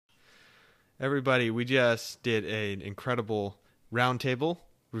Everybody, we just did an incredible roundtable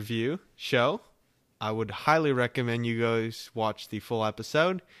review show. I would highly recommend you guys watch the full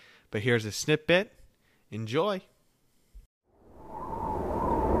episode, but here's a snippet. Enjoy.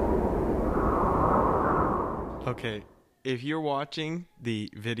 Okay, if you're watching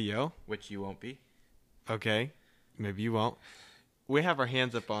the video, which you won't be. Okay, maybe you won't. We have our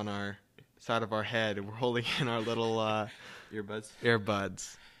hands up on our side of our head, and we're holding in our little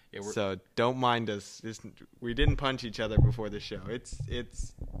earbuds. Yeah, so don't mind us. We didn't punch each other before the show. It's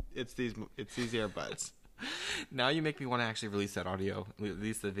these earbuds. Now you make me want to actually release that audio, at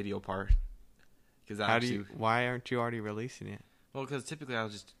least the video part. Why aren't you already releasing it? Well, because typically I'll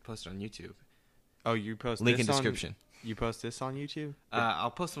just post it on YouTube. Oh, you post link in description. You post this on YouTube?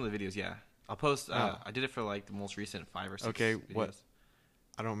 I'll post some of the videos. Yeah, I'll post. I did it for like the most recent 5 or 6. Okay, videos. what?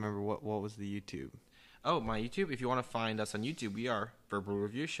 I don't remember what was the YouTube. Oh, my YouTube. If you want to find us on YouTube, we are Verbal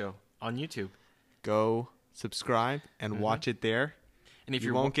Review Show on YouTube. Go subscribe and watch it there. And if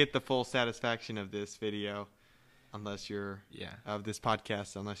you won't get the full satisfaction of this video unless you're of this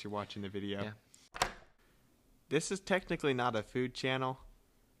podcast unless you're watching the video. Yeah. This is technically not a food channel.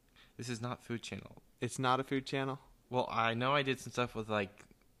 This is not food channel. It's not a food channel? Well, I know I did some stuff with like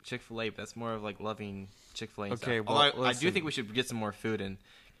Chick-fil-A, but that's more of like loving Chick-fil-A and okay, stuff. Well, I do think we should get some more food and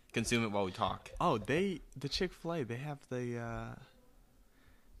consume it while we talk. Oh, the Chick-fil-A, they have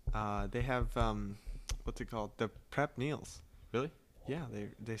what's it called? The prep meals. Really? Yeah,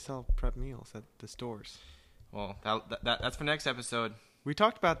 they sell prep meals at the stores. Well, that's for next episode. We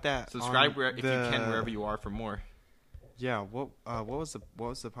talked about that. Subscribe if you can wherever you are for more. Yeah, what was the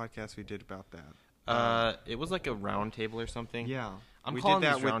podcast we did about that? It was like a round table or something. Yeah, we did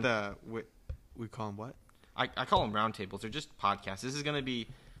that with we call them what? I call them round tables. They're just podcasts. This is gonna be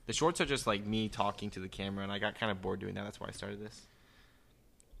the shorts are just like me talking to the camera, and I got kind of bored doing that. That's why I started this.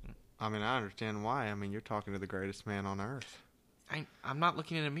 I mean, I understand why. I mean, you're talking to the greatest man on earth. I'm not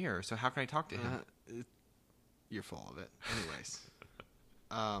looking in a mirror, so how can I talk to him? You're full of it. Anyways.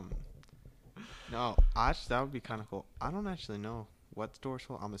 No, that would be kind of cool. I don't actually know what store's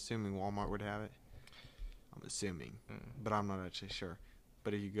full. I'm assuming Walmart would have it. I'm assuming, but I'm not actually sure.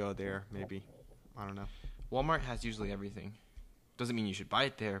 But if you go there, maybe. I don't know. Walmart has usually everything. Doesn't mean you should buy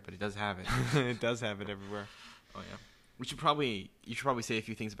it there, but it does have it. It does have it everywhere. Oh yeah. You should probably say a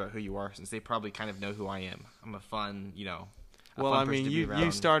few things about who you are, since they probably kind of know who I am. I'm a fun, Well, I mean,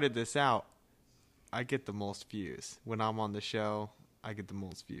 you started this out. I get the most views when I'm on the show. I get the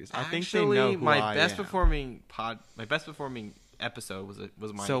most views. I think they know who my best performing episode was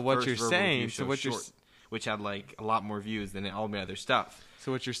my what first you're Verbal saying, Review Show short, which had like a lot more views than all my other stuff.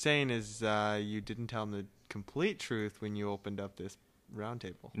 So what you're saying is you didn't tell them the complete truth when you opened up this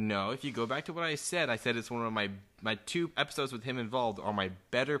roundtable. No, if you go back to what I said it's one of my 2 episodes with him involved are my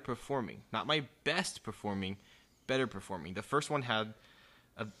better performing, not my best performing, better performing. The first one had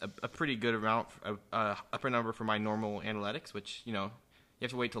a pretty good amount, upper number for my normal analytics, which, you have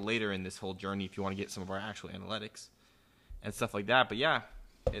to wait till later in this whole journey if you want to get some of our actual analytics and stuff like that. But yeah,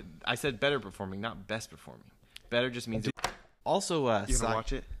 I said better performing, not best performing. Better just means it. Also, you want to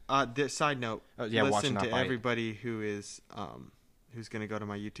watch it? Side note, listen to everybody who is who's going to go to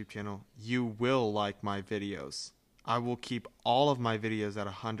my YouTube channel. You will like my videos. I will keep all of my videos at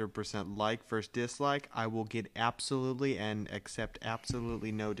 100% like versus dislike. I will get absolutely and accept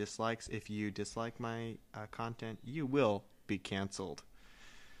absolutely no dislikes. If you dislike my content, you will be canceled.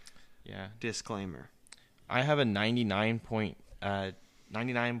 Yeah. Disclaimer. I have a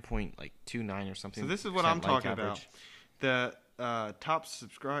 99.29 or something. So this is what I'm talking about. The top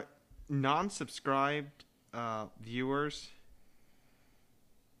non-subscribed viewers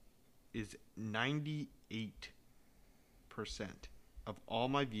is 98% of all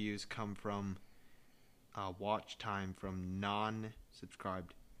my views come from watch time from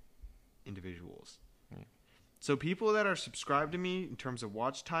non-subscribed individuals. So people that are subscribed to me in terms of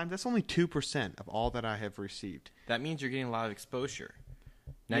watch time, that's only 2% of all that I have received. That means you're getting a lot of exposure.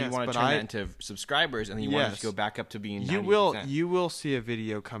 Now you want to turn that into subscribers, and then you want it to go back up to being 90%. You will see a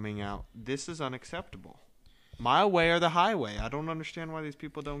video coming out. This is unacceptable. My way or the highway. I don't understand why these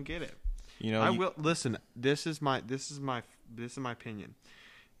people don't get it. I will listen. This is my opinion.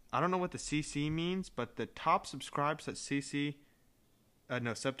 I don't know what the CC means, but the top subscribes at CC,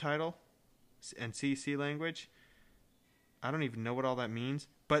 subtitle, and CC language. I don't even know what all that means,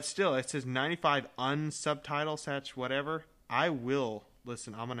 but still, it says 95 unsubtitle, such whatever. I will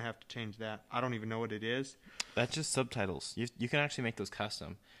listen. I'm gonna have to change that. I don't even know what it is. That's just subtitles. You can actually make those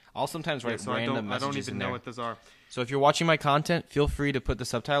custom. I'll sometimes write random messages. I don't even know what those are. So if you're watching my content, feel free to put the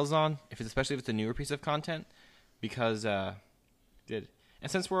subtitles on, especially if it's a newer piece of content, because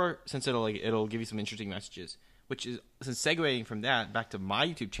And since it'll give you some interesting messages, which is since segueing from that back to my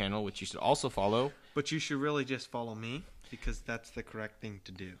YouTube channel, which you should also follow. But you should really just follow me because that's the correct thing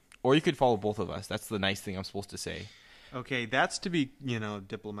to do. Or you could follow both of us. That's the nice thing I'm supposed to say. Okay, that's to be,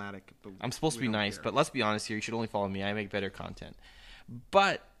 diplomatic. But I'm supposed to be nice, but let's be honest here. You should only follow me. I make better content.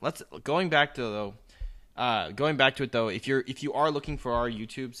 But going back to it though, if you are looking for our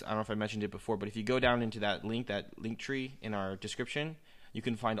YouTubes, I don't know if I mentioned it before, but if you go down into that link tree in our description, you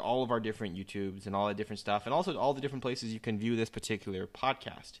can find all of our different YouTubes and all that different stuff, and also all the different places you can view this particular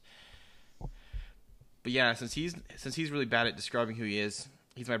podcast. But yeah, since he's really bad at describing who he is,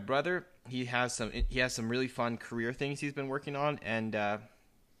 he's my brother. He has some really fun career things he's been working on, and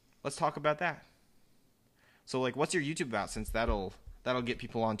let's talk about that. So, like, what's your YouTube about? Since that'll get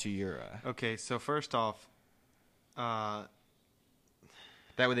people onto your. Okay, so first off, that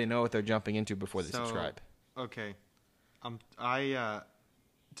way they know what they're jumping into before they subscribe. Okay,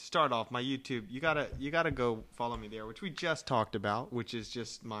 to start off, my YouTube, you gotta go follow me there, which we just talked about, which is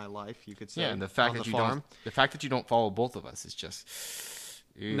just my life, you could say. Yeah, and the fact that you don't follow both of us is just.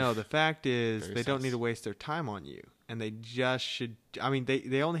 Oof, no, the fact is they don't need to waste their time on you, and they just should. I mean,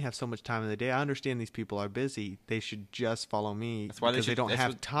 they only have so much time in the day. I understand these people are busy. They should just follow me because they don't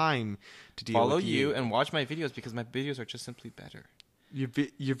have time to deal with you. Follow you and watch my videos because my videos are just simply better. Your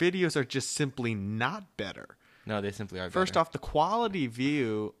videos are just simply not better. No, they simply are better. First off, the quality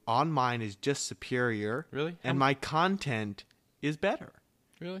view on mine is just superior. Really? And my content is better.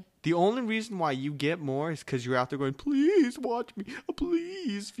 Really? The only reason why you get more is because you're out there going, please watch me,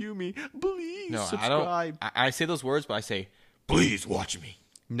 please view me, please subscribe. I say those words, but I say, please watch me.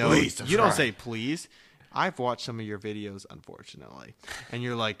 No, please you don't say please. I've watched some of your videos, unfortunately. And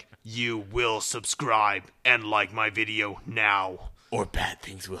you're like, you will subscribe and like my video now. Or bad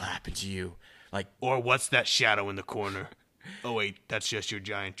things will happen to you. Or what's that shadow in the corner? Oh, wait, that's just your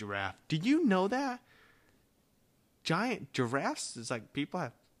giant giraffe. Did you know that? Giant giraffes? It's like people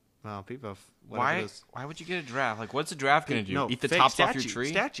have. Why would you get a giraffe? Like, what's a giraffe going to do? Eat the tops off your tree?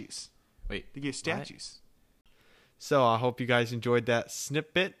 Statues. Wait. They get statues. What? So I hope you guys enjoyed that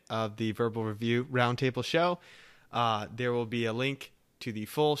snippet of the Verbal Review Roundtable show. There will be a link to the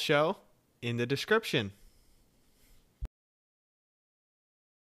full show in the description.